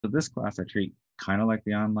So this class I treat kind of like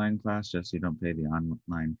the online class, just you don't pay the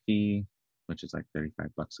online fee, which is like 35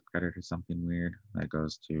 bucks a credit or something weird that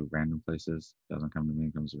goes to random places. Doesn't come to me,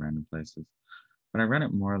 it comes to random places. But I run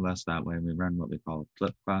it more or less that way. We run what we call a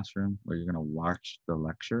flip classroom, where you're going to watch the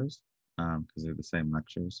lectures because they're the same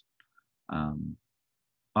lectures um,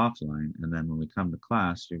 offline. And then when we come to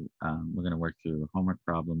class, we're going to work through homework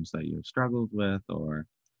problems that you've struggled with.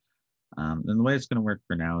 And the way it's going to work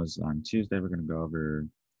for now is on Tuesday, we're going to go over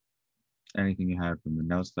anything you had from the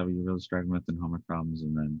notes that you're really struggling with and homework problems.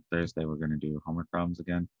 And then Thursday, we're going to do homework problems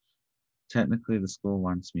again. Technically, the school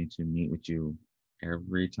wants me to meet with you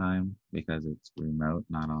every time because it's remote,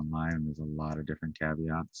 not online. And there's a lot of different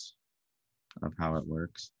caveats of how it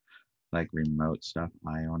works. Like remote stuff,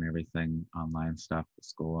 I own everything. Online stuff, the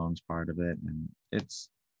school owns part of it, and it's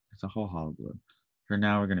a whole hullabaloo. For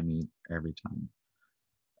now, we're going to meet every time.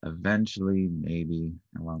 Eventually, maybe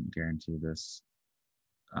I won't guarantee this.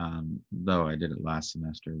 Though I did it last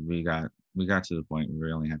semester, we got to the point where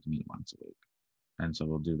we only have to meet once a week, and so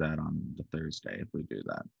we'll do that on the Thursday if we do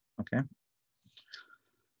that. Okay.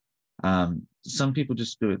 Some people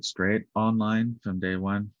just do it straight online from day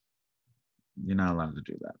one. You're not allowed to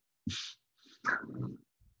do that.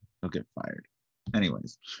 They'll get fired.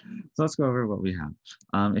 Anyways, so let's go over what we have.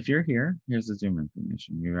 If you're here, here's the Zoom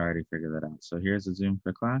information. You already figured that out. So here's the Zoom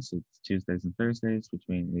for class. It's Tuesdays and Thursdays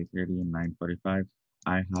between 8:30 and 9:45.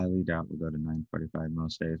 I highly doubt we'll go to 9:45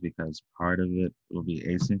 most days because part of it will be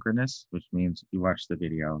asynchronous, which means you watch the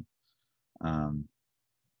video um,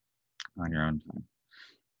 on your own time.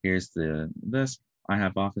 Here's this. I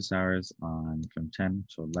have office hours on from 10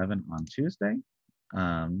 to 11 on Tuesday.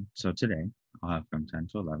 So today I'll have from 10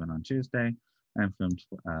 to 11 on Tuesday and from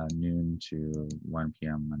noon to 1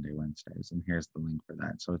 p.m. Monday, Wednesdays. And here's the link for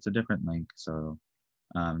that. So it's a different link. So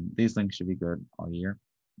these links should be good all year.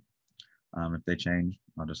 If they change,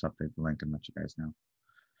 I'll just update the link and let you guys know.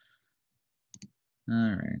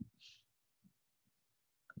 All right.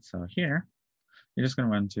 So here, you're just going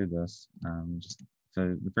to run through this.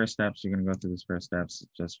 So the first steps, you're going to go through this first steps,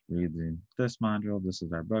 just read this module. This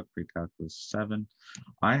is our book, Pre-Calculus 7.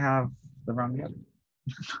 I have the wrong book.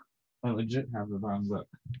 I legit have the wrong book.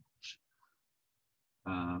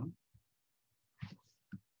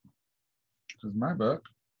 Because my book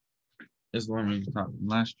is the one we taught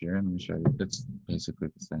last year, and let me show you. It's basically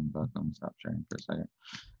the same book. Let me stop sharing for a second.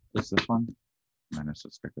 It's this one, minus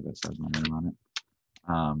a sticker that says my name on it.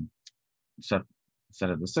 So instead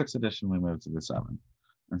of the 6th edition, we moved to the 7th.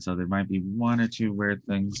 And so there might be one or two weird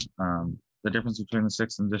things. The difference between the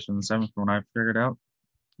 6th edition and the 7th, from what I've figured out,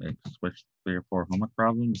 they switched 3 or 4 homework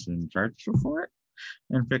problems and charged you for it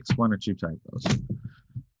and fixed 1 or 2 typos.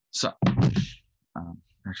 So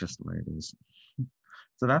that's just the way it is.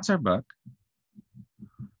 So that's our book.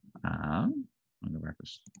 I'll go back to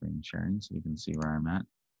screen sharing so you can see where I'm at.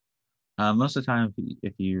 Most of the time,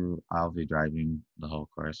 I'll be driving the whole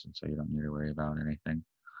course, and so you don't need to worry about anything.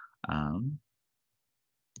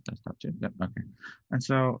 Desktop too. Yep. Okay. And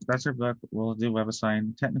so that's our book. We'll do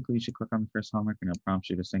WebAssign. Technically, you should click on the first homework, and it'll prompt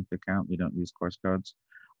you to sync the account. We don't use course codes.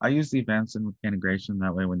 I use the advanced integration.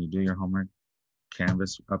 That way, when you do your homework,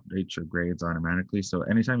 Canvas updates your grades automatically. So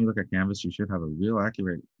anytime you look at Canvas, you should have a real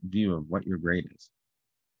accurate view of what your grade is.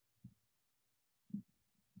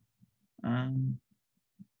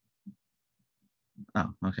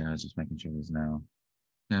 Oh, okay. I was just making sure there's no.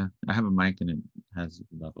 Yeah, I have a mic and it has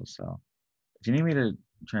levels. So if you need me to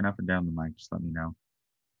turn up and down the mic, just let me know.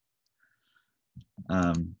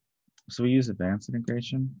 So we use advanced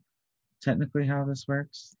integration. Technically, how this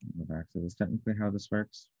works, go back to this. Technically, how this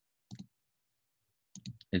works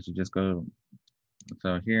is you just go.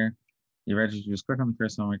 So here, you register. You just click on the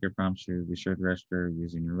first homework it prompts you. Be sure to register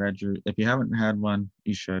using your register. If you haven't had one,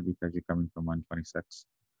 you should because you're coming from 126.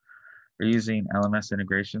 We're using LMS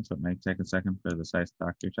integration, so it might take a second for the site to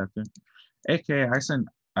talk to each other. AKA, I send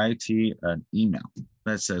IT an email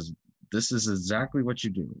that says, this is exactly what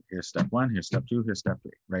you do. Here's step 1, here's step 2, here's step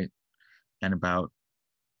 3, right? And about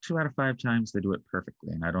 2 out of 5 times, they do it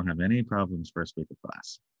perfectly, and I don't have any problems first week of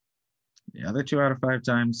class. The other 2 out of 5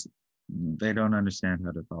 times, they don't understand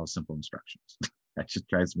how to follow simple instructions. That just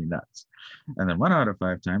drives me nuts. And then 1 out of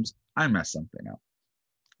 5 times, I mess something up.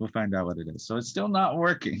 We'll find out what it is. So it's still not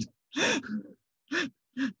working.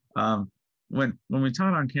 When we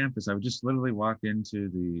taught on campus, I would just literally walk into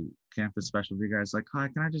the campus specialty guys like, hi,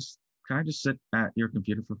 can I just sit at your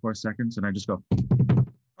computer for 4 seconds? And I just go,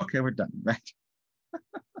 okay, we're done, right?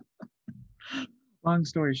 Long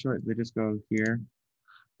story short, they just go here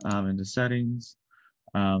into settings.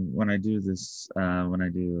 When I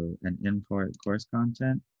do an import course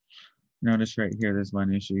content, notice right here, there's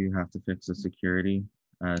one issue. You have to fix the security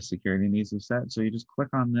security needs to be set. So you just click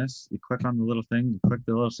on this, you click on the little thing, you click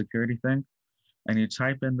the little security thing, and you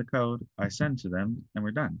type in the code I send to them, and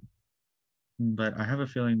we're done. But I have a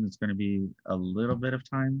feeling it's going to be a little bit of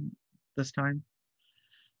time this time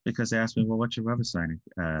because they asked me, well, what's your WebAssign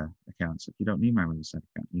account? So if you don't need my WebAssign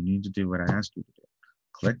account, you need to do what I asked you to do.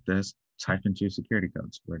 Click this, type in 2 security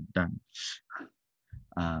codes. We're done.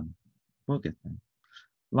 We'll get there.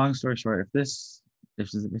 Long story short, if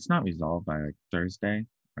it's not resolved by like Thursday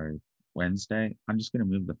or Wednesday, I'm just going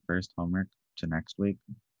to move the first homework to next week.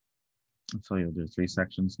 So you'll do 3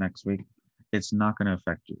 sections next week. It's not going to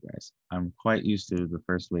affect you guys. I'm quite used to the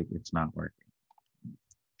first week it's not working. I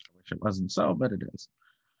wish it wasn't so, but it is.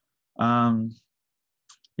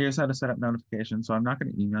 Here's how to set up notifications. So I'm not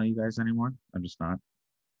going to email you guys anymore. I'm just not.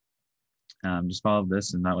 Just follow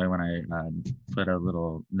this, and that way when I put a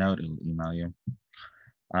little note, it'll email you.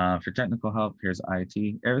 For technical help, here's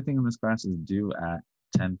IT. Everything in this class is due at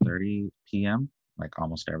 10:30 p.m. Like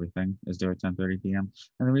almost everything is due at 10:30 p.m.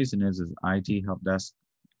 And the reason is IT help desk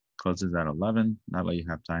closes at 11. That way you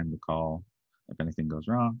have time to call if anything goes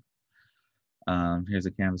wrong. Here's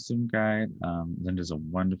a Canvas student guide. Linda's a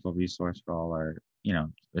wonderful resource for all our,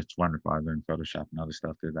 it's wonderful. I've learned Photoshop and other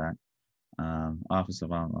stuff through that. Office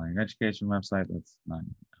of Online Education website, that's not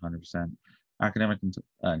 100%. Academic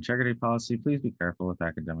integrity policy, please be careful with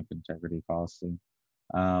academic integrity policy.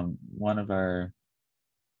 One of our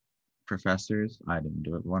professors, I didn't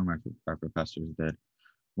do it, one of our professors did,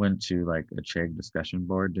 went to like a Chegg discussion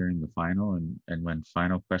board during the final, and when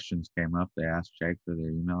final questions came up, they asked Chegg for their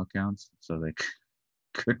email accounts so they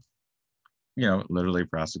could, literally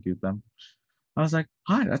prosecute them. I was like,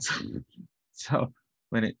 hi, that's so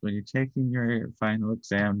when you're taking your final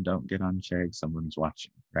exam, don't get on Chegg, someone's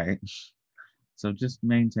watching, right? So just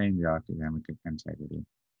maintain the academic integrity.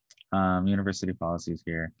 University policies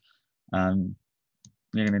here.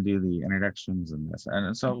 You're going to do the introductions and this.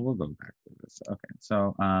 And so we'll go back to this. Okay,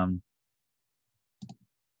 so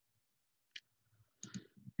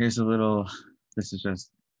here's a little, this is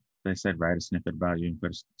just, they said write a snippet about you and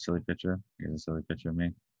put a silly picture. Here's a silly picture of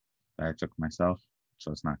me that I took myself,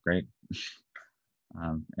 so it's not great.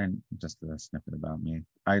 And just a snippet about me.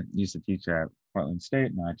 I used to teach at Portland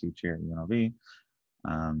State, now I teach here at UNLV.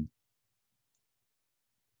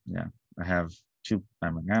 Yeah, I have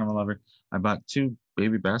I'm an animal lover. I bought 2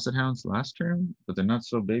 baby basset hounds last term, but they're not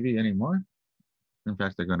so baby anymore. In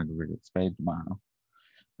fact, they're going to go get spayed tomorrow.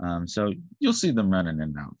 So you'll see them running in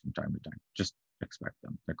and out from time to time. Just expect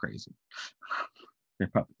them. They're crazy. They're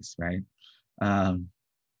puppies, right? All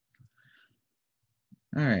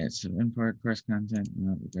right, so import course content.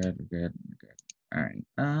 No, we're good. All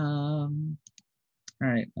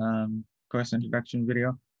right. Course introduction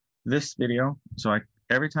video. This video, so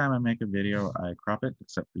every time I make a video, I crop it,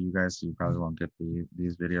 except for you guys, so you probably won't get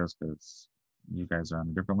these videos because you guys are on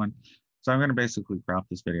a different one. So I'm going to basically crop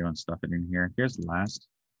this video and stuff it in here. Here's last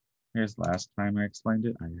time I explained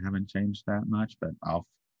it. I haven't changed that much, but I'll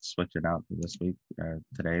switch it out for this week.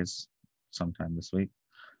 Today's sometime this week.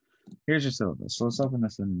 Here's your syllabus. So let's open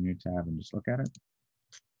this in a new tab and just look at it.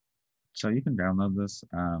 So you can download this.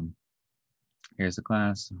 Here's the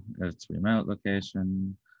class. It's remote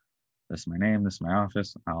location. This is my name. This is my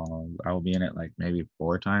office. I will be in it like maybe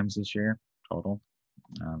 4 times this year total,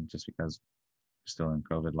 just because we're still in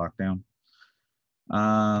COVID lockdown.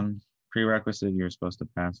 Prerequisite, you're supposed to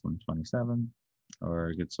pass 127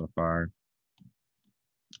 or good so far.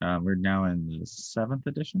 We're now in the 7th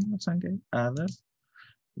edition of Cengate.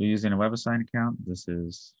 We're using a WebAssign account. This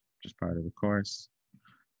is just part of the course.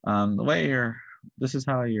 This is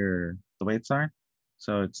how the weights are.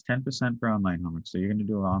 So it's 10% for online homework. So you're going to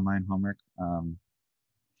do online homework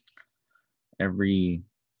every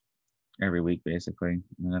week, basically.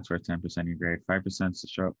 And that's worth 10% of your grade. 5% is to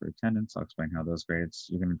show up for attendance. I'll explain how those grades.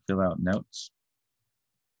 You're going to fill out notes.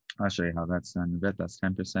 I'll show you how that's done in a bit. That's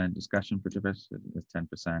 10%. Discussion participation is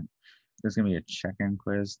 10%. There's going to be a check-in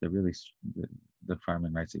quiz. The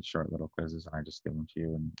department writes these short little quizzes, and I just give them to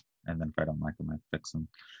you. And then if I don't like them, I fix them.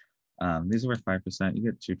 These are worth 5%. You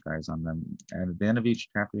get 2 tries on them. And at the end of each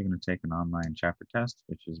chapter, you're going to take an online chapter test,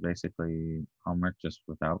 which is basically homework just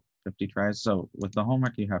without 50 tries. So with the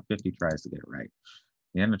homework, you have 50 tries to get it right.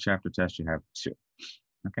 At the end of chapter test, you have 2.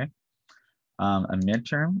 Okay. A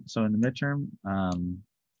midterm. So in the midterm,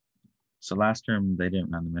 so last term, they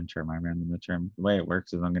didn't run the midterm. I ran the midterm. The way it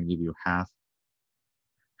works is I'm going to give you half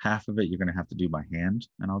of it you're going to have to do by hand,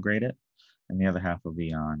 and I'll grade it. And the other half will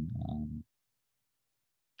be on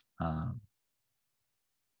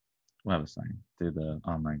WebAssign through the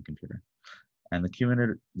online computer. And the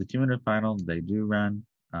cumulative final, they do run.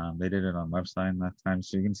 They did it on WebAssign last time.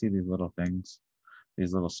 So you can see these little things.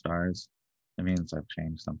 these little stars, it means I've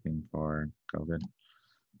changed something for COVID.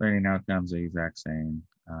 Learning outcomes are the exact same.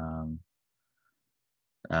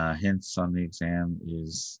 Hints on the exam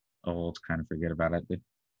is old, kind of forget about it.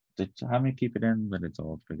 They have me keep it in, but it's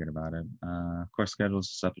old, forget about it. Course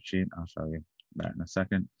schedules, separate sheet, I'll show you that in a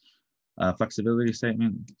second. Flexibility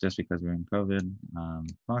statement, just because we're in COVID,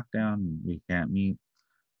 lockdown, we can't meet.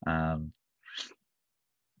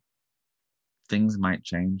 Things might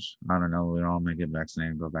change. I don't know. We all may get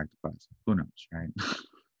vaccinated and go back to class. Who knows, right?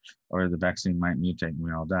 Or the vaccine might mutate and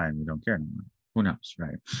we all die and we don't care anymore. Who knows,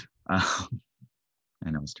 right? I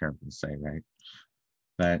know it's terrible to say, right?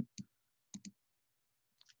 But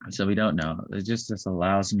so we don't know. It just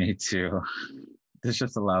allows me to. This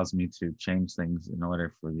just allows me to change things in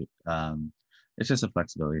order for you. It's just a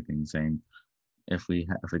flexibility thing, saying if we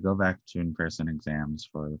go back to in-person exams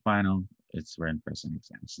for the final, we're in-person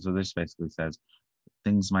exams. So this basically says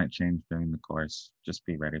things might change during the course. Just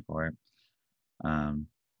be ready for it.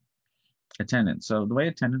 Attendance. So the way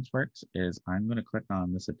attendance works is I'm going to click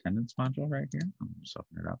on this attendance module right here. I'm just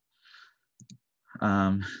open it up.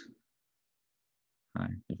 Hi,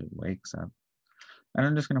 if it wakes up. And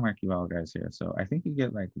I'm just going to mark you all guys here. So I think you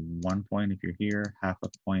get like 1 point if you're here, half a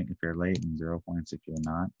point if you're late, and 0 points if you're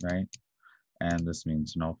not, right? And this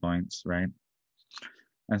means no points, right?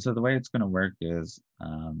 And so the way it's going to work is,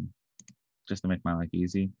 just to make my life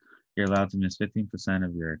easy, you're allowed to miss 15%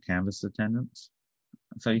 of your Canvas attendance.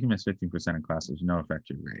 So you can miss 15% of classes, no affect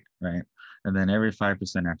your grade, right? And then every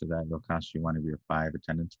 5% after that, it'll cost you one of your 5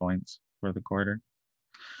 attendance points for the quarter.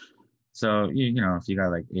 So, you know, if you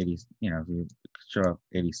got like 80, you know, if you show up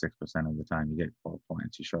 86% of the time, you get 4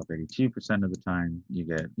 points. You show up 82% of the time, you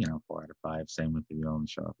get, you know, 4 out of 5. Same with if you only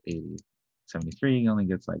show up 73, you only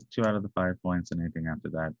gets like 2 out of the 5 points. And anything after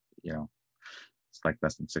that, you know, it's like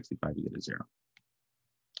less than 65, you get a 0.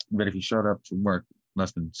 But if you showed up to work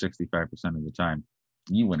less than 65% of the time,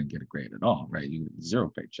 you wouldn't get a grade at all, right? You get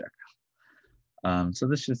 0 paycheck. So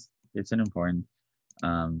this just, it's an important,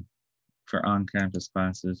 for on-campus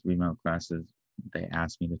classes, remote classes, they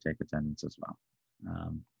ask me to take attendance as well.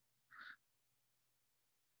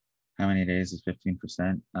 How many days is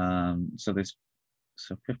 15%? So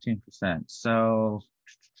 15%. So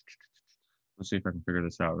let's see if I can figure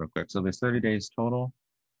this out real quick. So there's 30 days total.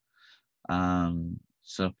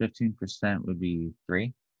 So 15% would be 3.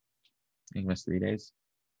 I think it was 3 days.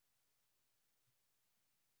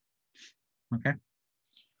 Okay.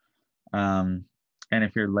 And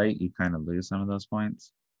if you're late, you kind of lose some of those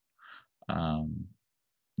points.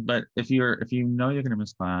 But if you know you're going to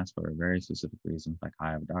miss class for a very specific reason, like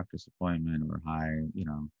I have a doctor's appointment or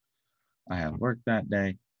I have work that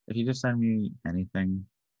day, if you just send me anything,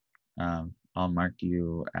 I'll mark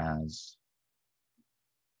you as,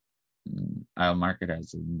 I'll mark it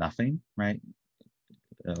as nothing, right?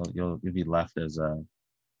 You'll be left as a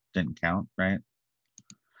didn't count, right?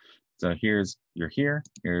 So here's you're here,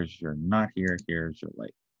 here's you're not here, here's you're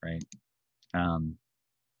late, right?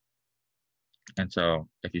 And so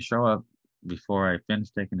if you show up before I finish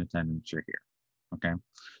taking attendance, you're here, okay?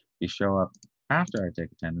 If you show up after I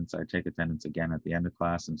take attendance again at the end of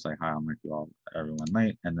class and say, hi, I'll make you all, everyone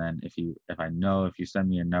late. And then if you send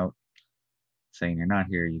me a note saying you're not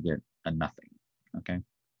here, you get a nothing, okay?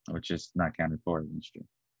 Which is not counted for against you.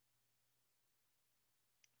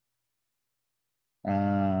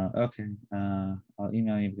 Okay, I'll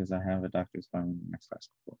email you because I have a doctor's appointment in the next class.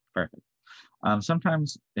 Cool. Perfect.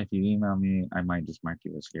 Sometimes if you email me, I might just mark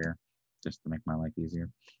you as here just to make my life easier,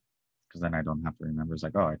 because then I don't have to remember. It's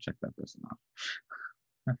like, oh, I checked that person off.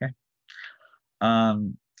 Okay.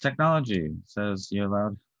 Technology says you're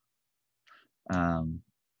allowed.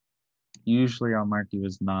 Usually I'll mark you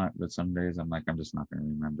as not, but some days I'm like, I'm just not going to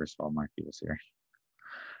remember, so I'll mark you as here.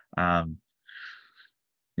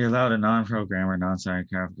 You're allowed a non-programmer, non-science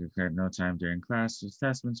calculator, no time during class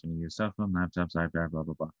assessments when you use cell phone, laptops, iPad, blah,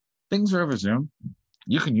 blah, blah. Things are over Zoom.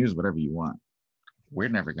 You can use whatever you want. We're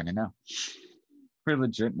never going to know. We're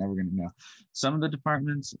legit never going to know. Some of the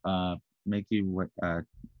departments make you,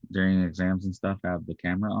 during exams and stuff, have the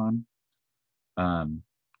camera on.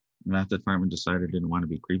 That department decided didn't want to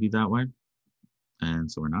be creepy that way. And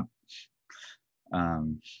so we're not.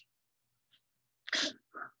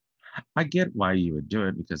 I get why you would do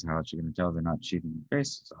it, because how else are you going to tell they're not cheating their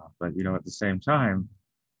faces off? But, you know, at the same time,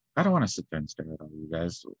 I don't want to sit there and stare at all you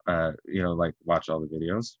guys, you know, like watch all the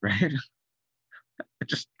videos, right? I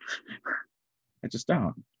just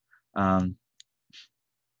don't.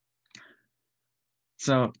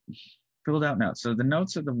 So filled out notes. So the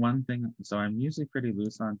notes are the one thing, so I'm usually pretty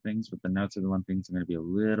loose on things, but the notes are the one things I'm going to be a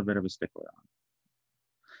little bit of a stickler on.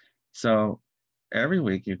 So every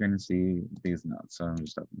week you're going to see these notes. So I'm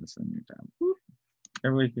just open this in your tab. Whoop.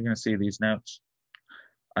 Every week you're going to see these notes.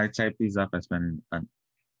 I type these up. I spend an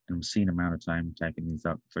obscene amount of time typing these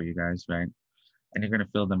up for you guys, right? And you're going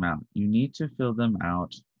to fill them out. You need to fill them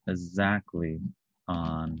out exactly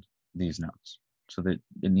on these notes so that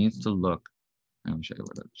it needs to look. Let me show you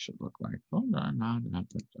what it should look like. Hold on.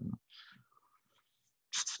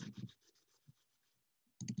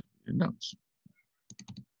 Your notes.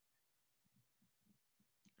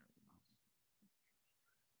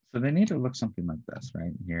 So they need to look something like this,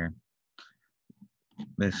 right here.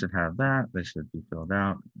 They should have that. They should be filled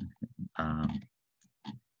out. And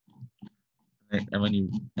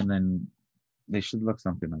then they should look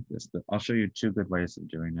something like this. I'll show you 2 good ways of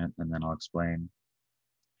doing it, and then I'll explain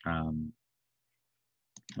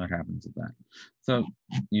what happens with that. So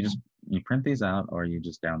you print these out, or you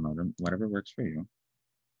just download them, whatever works for you,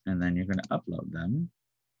 and then you're going to upload them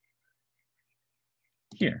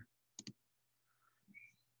here.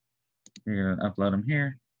 You're going to upload them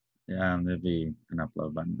here. There'll be an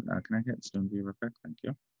upload button. Can I hit Student View real quick? Thank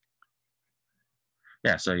you.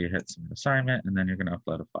 Yeah, so you hit Submit Assignment, and then you're going to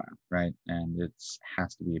upload a file, right? And it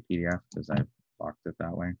has to be a PDF because I've locked it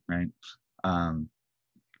that way, right?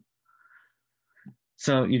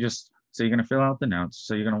 So you're going to fill out the notes.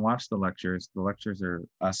 So you're going to watch the lectures. The lectures are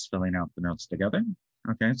us filling out the notes together.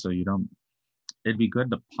 Okay, so it'd be good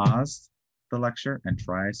to pause the lecture and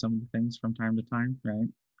try some of the things from time to time, right?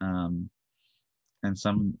 And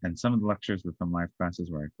some of the lectures were from live classes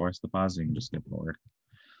where I forced the pause, and you can just get bored.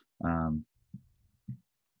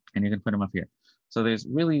 And you can put them up here. So there's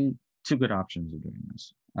really 2 good options of doing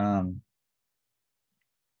this.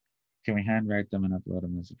 Can we handwrite them and upload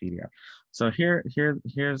them as a PDF? So here's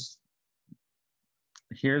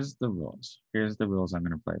the rules. Here's the rules I'm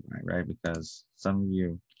going to play by, right? Because some of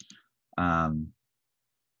you, let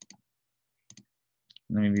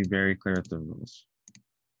me be very clear with the rules.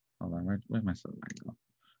 Hold on, where'd my slide go?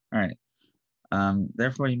 All right.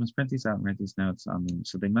 Therefore, you must print these out and write these notes on them.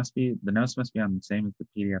 So the notes must be on the same as the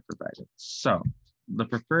PDF provided. So the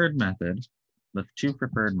preferred method, the 2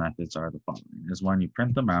 preferred methods are the following. Is one, you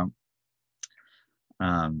print them out.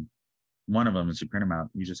 One of them is you print them out,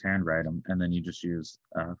 you just handwrite them, and then you just use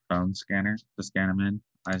a phone scanner to scan them in.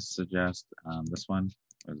 I suggest this one.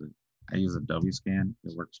 I use Adobe Scan.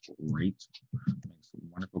 It works great. It makes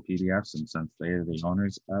wonderful PDFs, and since they are the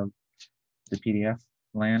owners of the PDF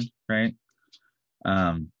land, right?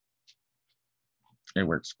 It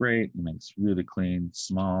works great. It makes really clean,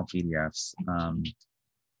 small PDFs.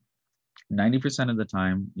 90% of the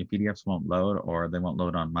time, your PDFs won't load, or they won't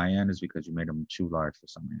load on my end, is because you made them too large for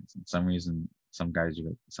some reason. Sometimes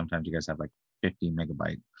you guys have like 50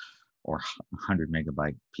 megabyte or 100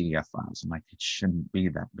 megabyte PDF files. I'm like, it shouldn't be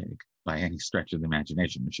that big by any stretch of the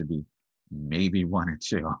imagination. It should be maybe 1 or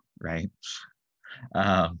 2, right?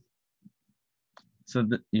 So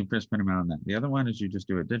you just print them out on that. The other one is you just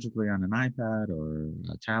do it digitally on an iPad or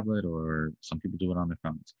a tablet, or some people do it on their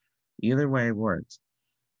phones. Either way works.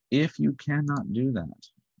 If you cannot do that,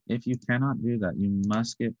 you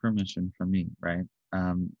must get permission from me, right?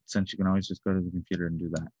 Since you can always just go to the computer and do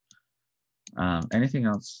that. Anything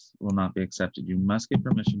else will not be accepted. You must get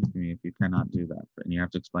permission from me if you cannot do that, and you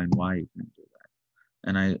have to explain why you can't do that.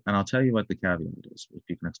 And I'll tell you what the caveat is, if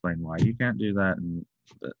you can explain why you can't do that. And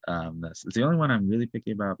this is the only one I'm really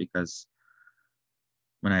picky about, because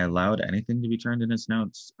when I allowed anything to be turned in as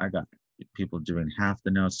notes, I got people doing half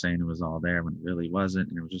the notes saying it was all there when it really wasn't,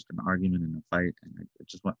 and it was just an argument and a fight. And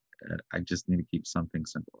I just need to keep something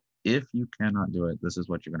simple. If you cannot do it, this is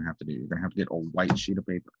what you're going to have to do. You're going to have to get a white sheet of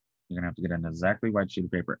paper. You're going to have to get an exactly white sheet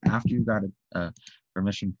of paper after you got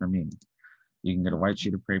permission from me. You can get a white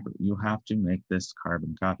sheet of paper. You have to make this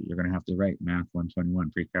carbon copy. You're going to have to write Math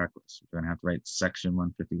 121 pre-calculus. You're going to have to write Section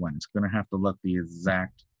 151. It's going to have to look the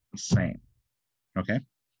exact same. Okay?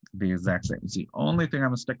 The exact same. It's the only thing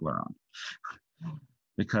I'm a stickler on.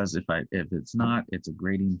 Because if it's not, it's a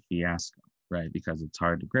grading fiasco, right? Because it's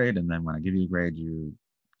hard to grade, and then when I give you a grade, you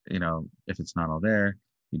know, if it's not all there,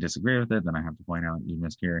 you disagree with it, then I have to point out you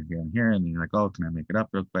missed here and here and here, and then you're like, oh, can I make it up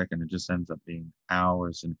real quick? And it just ends up being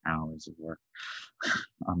hours and hours of work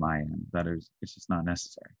on my end. It's just not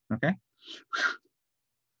necessary. Okay.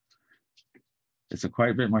 It's a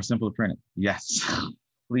quite a bit more simple to print it. Yes.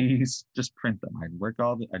 Please just print them. I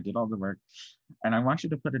did all the work, and I want you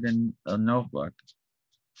to put it in a notebook.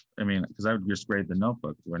 I mean, because I would just grade the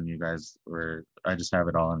notebook when you guys were, I just have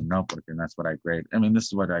it all in a notebook, and that's what I grade. I mean, this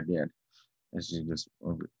is what I did.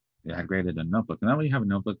 I graded a notebook. And that way you have a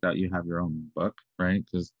notebook that you have your own book, right?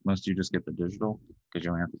 Because most of you just get the digital, because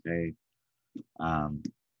you only have to pay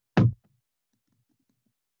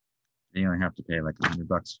You only have to pay like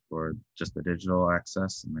 $100 for just the digital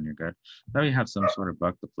access, and then you're good. Now you have some sort of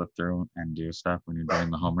book to flip through and do stuff when you're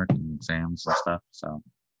doing the homework and exams and stuff. So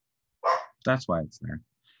that's why it's there.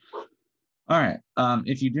 All right.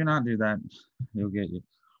 If you do not do that, you'll get your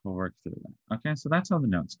we'll work through that. Okay, so that's how the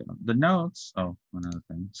notes go. The notes, oh, one other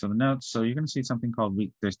thing. So the notes, so you're gonna see something called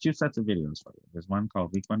week. There's two sets of videos for you. There's one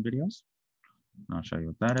called week one videos. I'll show you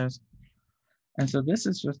what that is. And so this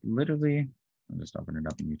is just literally, I'll just open it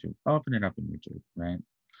up in YouTube. Open it up in YouTube, right?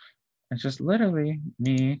 It's just literally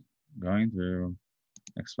me going through,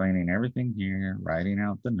 explaining everything here, writing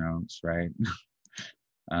out the notes, right?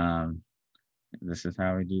 um, this is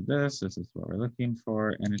how we do this. This is what we're looking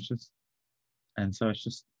for. And it's just, and so it's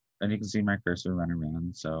just, and you can see my cursor run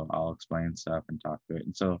around. So I'll explain stuff and talk through it.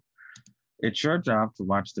 And so it's your job to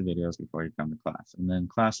watch the videos before you come to class. And then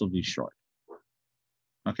class will be short.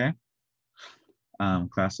 Okay?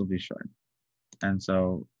 Class will be short. And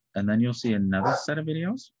so, and then you'll see another set of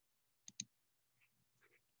videos.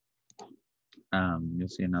 You'll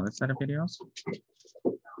see another set of videos.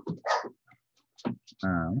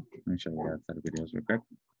 Let me show you that set of videos real quick.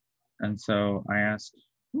 And so I asked,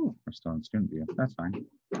 ooh, we're still in student view. That's fine.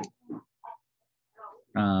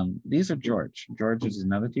 These are George. George is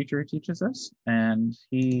another teacher who teaches us, and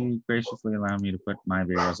he graciously allowed me to put my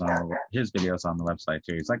videos on his videos on the website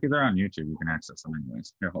too. He's like, if they're on YouTube, you can access them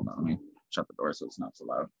anyways. Here, hold on, let me shut the door so it's not so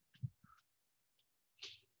loud.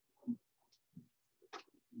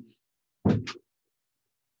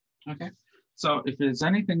 Okay, so if there's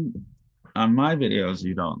anything on my videos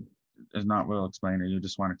you don't, is not well explained, or you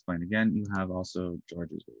just want to explain again, you have also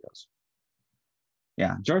George's videos.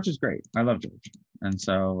 Yeah, George is great. I love George. And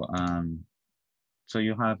so, so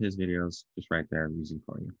you'll have his videos just right there, easy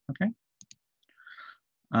for you. Okay.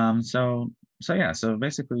 So yeah, so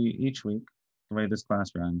basically each week, the way this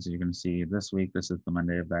class runs, you're going to see this week, this is the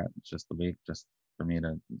Monday of that, it's just the week, just for me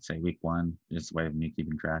to say week one, it's a way of me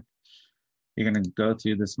keeping track. You're going to go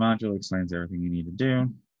through this module, explains everything you need to do.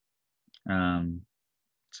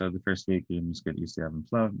 So the first week, you can just get used to having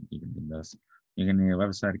flow. You can do this. You're going to need a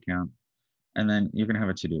website account. And then you're going to have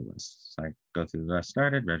a to-do list. So I go through the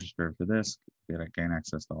started, register for this, gain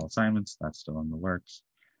access to all assignments. That's still in the works.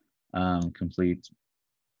 Complete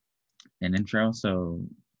an intro. So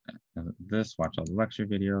this, watch all the lecture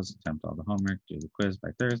videos, attempt all the homework, do the quiz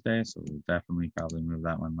by Thursday. So we'll definitely probably move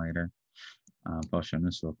that one later. Post your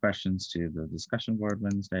initial questions to the discussion board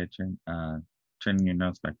Wednesday, turning your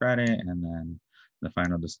notes by Friday, and then the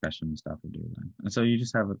final discussion stuff will do then. And so you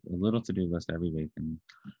just have a little to-do list every week, and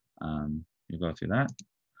you go through that.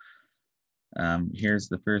 Here's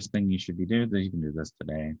the first thing you should be doing. You can do this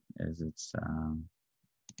today. Is it's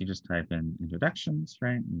you just type in introductions,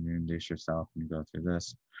 right? And you introduce yourself, and you go through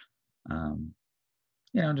this. You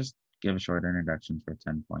know, just give a short introduction for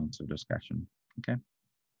 10 points of discussion. Okay.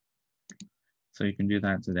 So you can do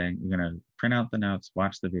that today. You're going to print out the notes,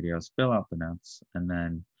 watch the videos, fill out the notes, and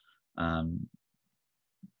then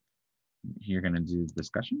you're going to do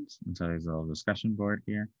discussions. And so there's a little discussion board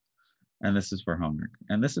here. And this is for homework.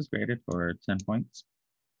 And this is graded for 10 points.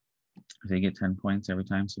 So you get 10 points every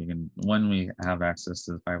time. So you can, when we have access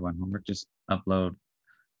to the 5-1 homework, just upload.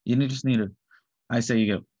 You just need to, I say you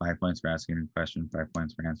get 5 points for asking a question, 5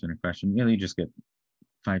 points for answering a question. Really, you just get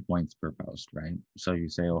 5 points per post, right? So you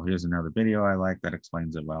say, oh, here's another video I like that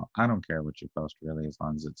explains it well. I don't care what you post really, as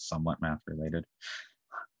long as it's somewhat math related.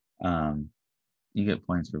 You get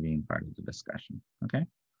points for being part of the discussion, okay?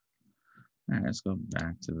 All right, let's go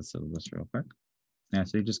back to the syllabus real quick. Yeah,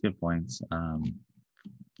 so you just get points.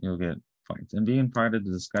 You'll get points. And being part of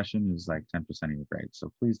the discussion is like 10% of your grade,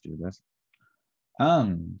 so please do this.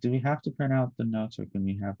 Do we have to print out the notes, or can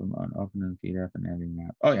we have them on open in PDF and editing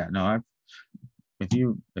that? Oh yeah, no, if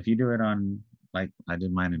you do it on, like I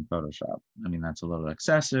did mine in Photoshop, I mean, that's a little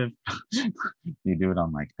excessive. You do it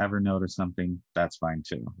on like Evernote or something, that's fine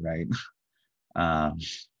too, right?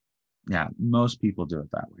 Yeah, most people do it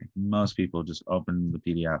that way. Most people just open the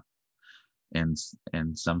PDF in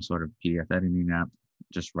some sort of PDF editing app,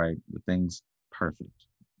 just write the things perfect.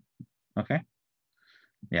 Okay.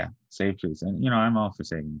 Yeah, save trees. And, you know, I'm all for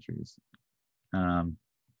saving trees. Homework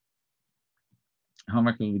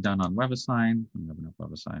will be done on WebAssign. Let me open up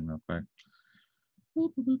WebAssign real quick.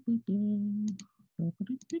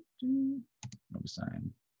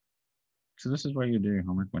 WebAssign. So this is where you do your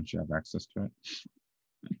homework once you have access to it.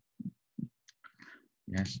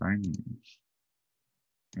 Yes, fine.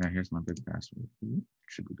 Yeah, here's my big password.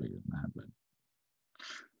 Should be bigger than that, but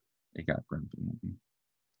it got grumpy at me.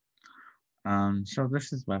 So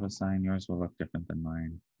this is WebAssign. Yours will look different than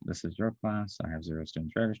mine. This is your class. I have 0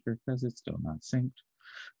 students registered because it's still not synced.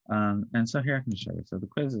 And so here I can show you. So the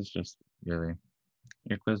quiz is just really,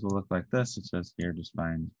 your quiz will look like this. It says here, just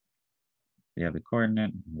find the other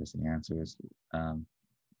coordinate. Here's the answers.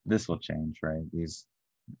 This will change, right? These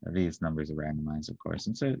numbers are randomized, of course.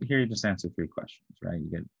 And so here you just answer 3 questions, right? You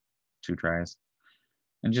get 2 tries.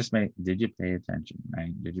 And just did you pay attention,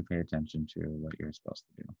 right? Did you pay attention to what you're supposed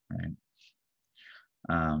to do, right?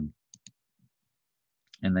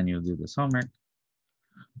 And then you'll do this homework.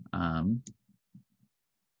 And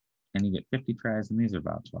you get 50 tries, and these are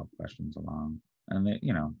about 12 questions long. And they,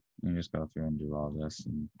 you just go through and do all this,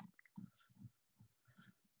 and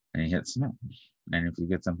you hit submit. And if you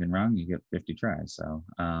get something wrong, you get 50 tries. So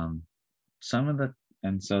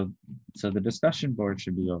so the discussion board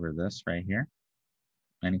should be over this right here.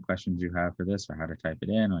 Any questions you have for this, or how to type it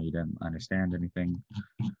in, or you didn't understand anything,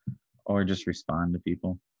 or just respond to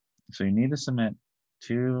people. So you need to submit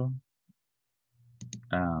 2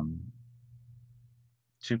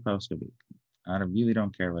 posts a week. I really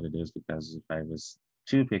don't care what it is, because if I was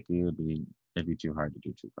too picky, it'd be too hard to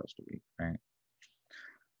do 2 posts a week, right?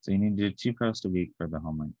 So you need to do 2 posts a week for the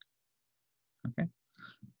homework. Okay.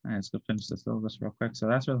 All right, let's go finish the syllabus real quick. So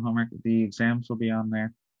that's for the homework. The exams will be on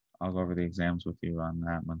there. I'll go over the exams with you on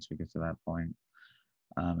that once we get to that point.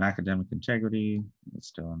 Academic integrity, it's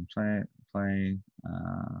still in play.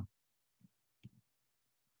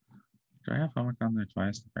 Do I have homework on there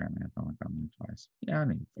twice? Apparently I have homework on there twice. Yeah, I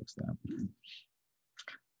need to fix that.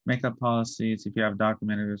 Makeup policies. If you have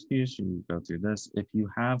documented excuse, you go through this. If you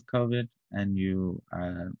have COVID and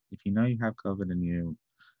if you know you have COVID and you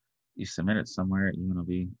submit it somewhere at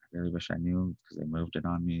UNLV, I really wish I knew, because they moved it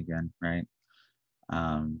on me again, right?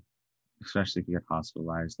 Especially if you get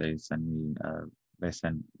hospitalized, the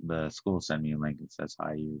school send me a link and says,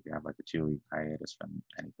 hi, you have like a 2-week hiatus from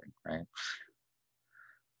anything, right?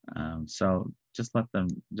 So just let them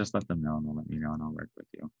know, and they'll let me know, and I'll work with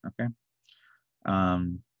you. Okay.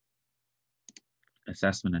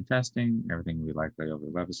 Assessment and testing, everything will be likely over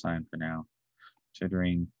WebAssign for now.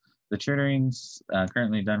 Tutoring. The tutoring's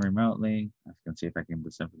currently done remotely. I can see if I can get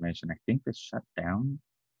this information. I think they shut down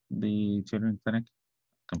the tutoring clinic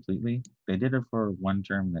completely. They did it for 1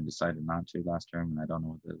 term and then decided not to last term, and I don't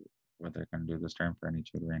know what they're going to do this term for any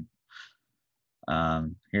tutoring.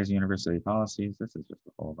 Here's university policies. This is just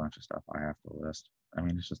a whole bunch of stuff I have to list. I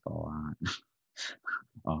mean, it's just a lot.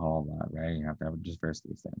 A whole lot, right? You have to have a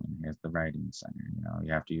diversity statement. Here's the writing center.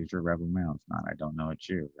 You have to use your Rebel Mail. If not, I don't know it's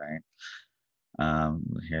you, right?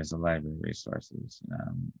 Here's the library resources.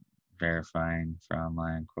 Verifying for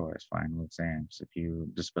online course, final exams. If you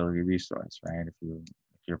disability resource, right? If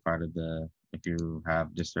you're part of if you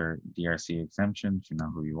have DRC exemptions, you know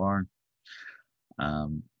who you are.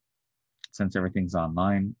 Since everything's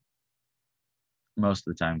online, most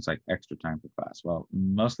of the time it's like extra time for class. Well,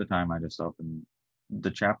 most of the time I just open the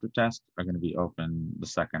chapter tests are going to be open the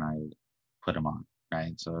second I put them on,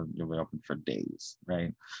 right? So you'll be open for days,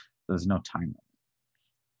 right? There's no time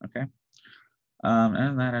limit. Okay.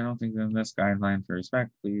 And that, I don't think in this guideline for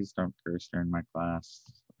respect, please don't curse during my class.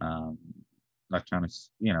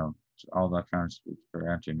 Electronics, all electronics for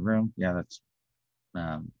entering the room. Yeah, that's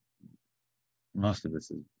most of this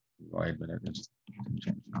is void, but I just didn't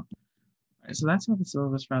change it. All right, so that's how the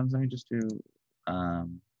syllabus runs. Let me just do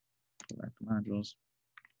go back to modules.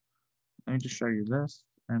 Let me just show you this,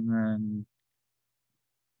 and then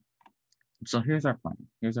so here's our plan.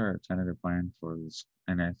 Here's our tentative plan for this,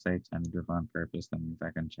 and I say tentative on purpose. That means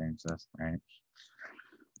I can change this, right?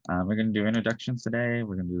 We're going to do introductions today.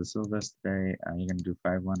 We're going to do the syllabus today. You're going to do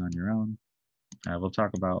 5-1 on your own. We'll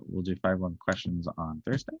do 5-1 questions on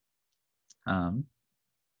Thursday.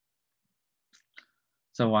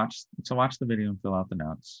 So watch the video and fill out the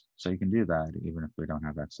notes. So you can do that even if we don't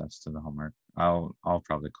have access to the homework. I'll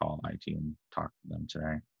probably call IT and talk to them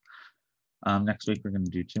today. Next week, we're going to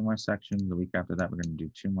do 2 more sections. The week after that, we're going to do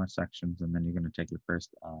 2 more sections, and then you're going to take your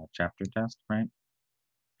first chapter test, right?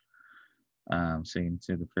 So you can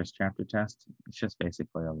do the first chapter test. It's just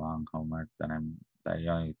basically a long homework that you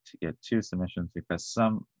only get 2 submissions because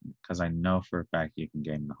I know for a fact you can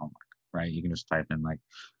game the homework, right? You can just type in, like,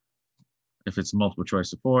 if it's multiple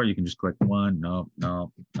choice of 4, you can just click 1. Nope.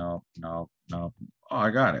 Oh, I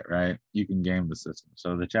got it, right? You can game the system.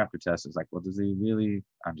 So the chapter test is like, well, does he really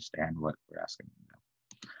understand what we're asking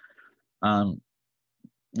him?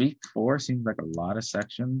 Week 4 seems like a lot of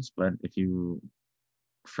sections, but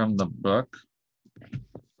from the book,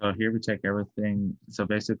 so here we take everything. So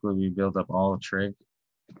basically we build up all trig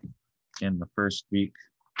in the first week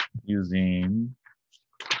using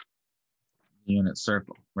the unit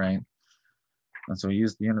circle, right? And so we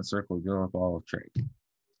use the unit circle to build up all of trig.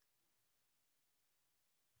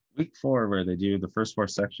 week 4, where they do the first 4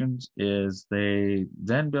 sections, is they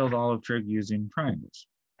then build all of trig using triangles.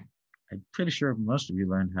 I'm pretty sure most of you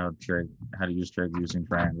learned how to use trig using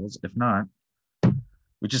triangles. If not,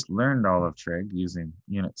 we just learned all of trig using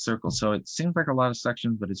unit circles. So it seems like a lot of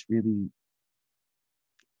sections, but it's really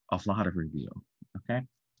a lot of review. Okay,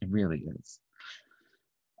 it really is.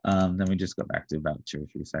 Then we just go back to about 2 or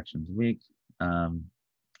 3 sections a week.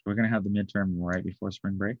 We're going to have the midterm right before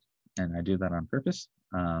spring break, and I do that on purpose.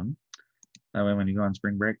 That way, when you go on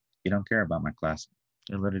spring break, you don't care about my class.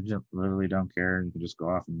 You literally don't care. You can just go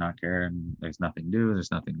off and not care, and there's nothing to do.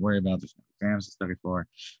 There's nothing to worry about. There's no exams to study for.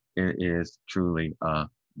 It is truly a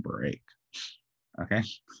break. Okay.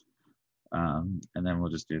 And then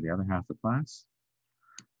we'll just do the other half of the class.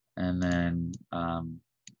 And then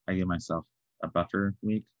I give myself a buffer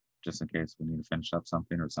week just in case we need to finish up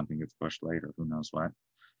something or something gets pushed late or who knows what.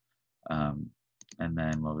 And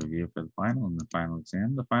then we'll review for the final and the final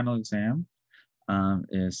exam. The final exam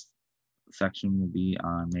is section will be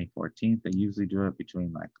on May 14th. They usually do it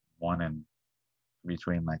between like 11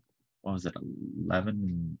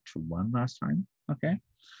 to 1 last time. Okay.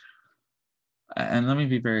 And let me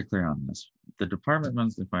be very clear on this. The department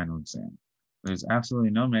runs the final exam. There's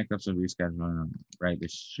absolutely no makeups or rescheduling, right? They're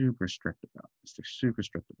super strict about this. They're super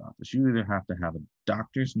strict about this. You either have to have a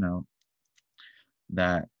doctor's note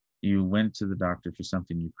that you went to the doctor for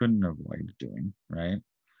something you couldn't avoid doing, right?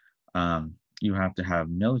 You have to have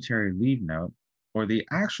military leave note or the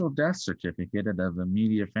actual death certificate of a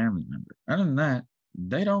immediate family member. Other than that,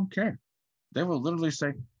 they don't care. They will literally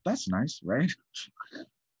say, that's nice, right?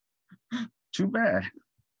 Too bad.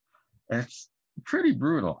 It's pretty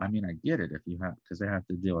brutal. I mean, I get it if you have, because they have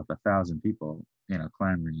to deal with 1,000 people,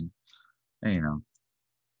 clamoring,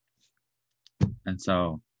 And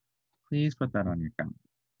so please put that on your calendar.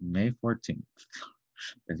 May 14th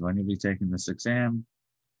is when you'll be taking this exam.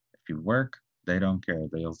 If you work, they don't care.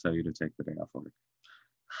 They'll tell you to take the day off work.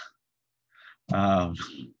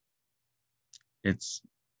 It's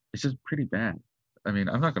just pretty bad. I mean,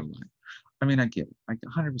 I'm not gonna lie. I mean, I get it. I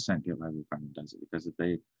 100% get why the department does it, because if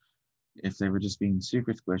they were just being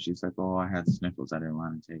super squishy, it's like, oh, I had sniffles, I didn't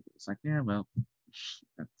want to take it. It's like, yeah, well,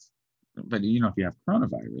 but if you have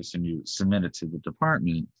coronavirus and you submit it to the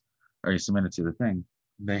department or you submit it to the thing,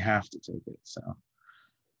 they have to take it. So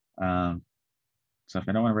if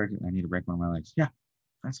I don't want to break it, I need to break one of my legs. Yeah,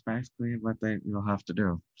 that's basically what you'll have to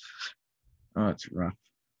do. Oh, it's rough.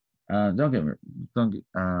 I'll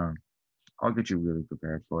get you really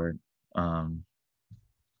prepared for it. I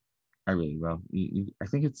really will. I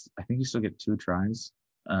think you still get 2 tries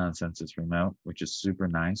since it's remote, which is super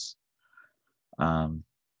nice.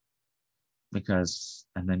 Because,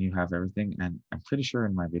 and then you have everything. And I'm pretty sure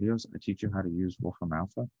in my videos, I teach you how to use Wolfram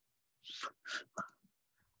Alpha.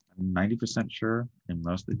 I'm 90% sure in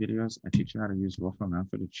most of the videos, I teach you how to use Wolfram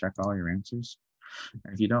Alpha to check all your answers.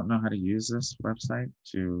 And if you don't know how to use this website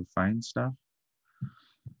to find stuff,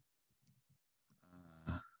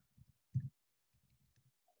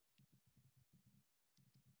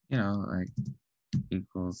 like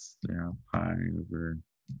equals, pi over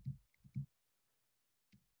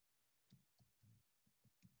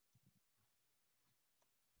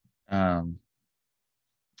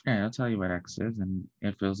yeah, it'll tell you what x is and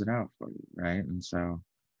it fills it out for you, right? And so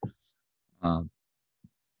I'm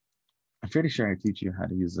pretty sure I teach you how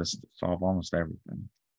to use this to solve almost everything.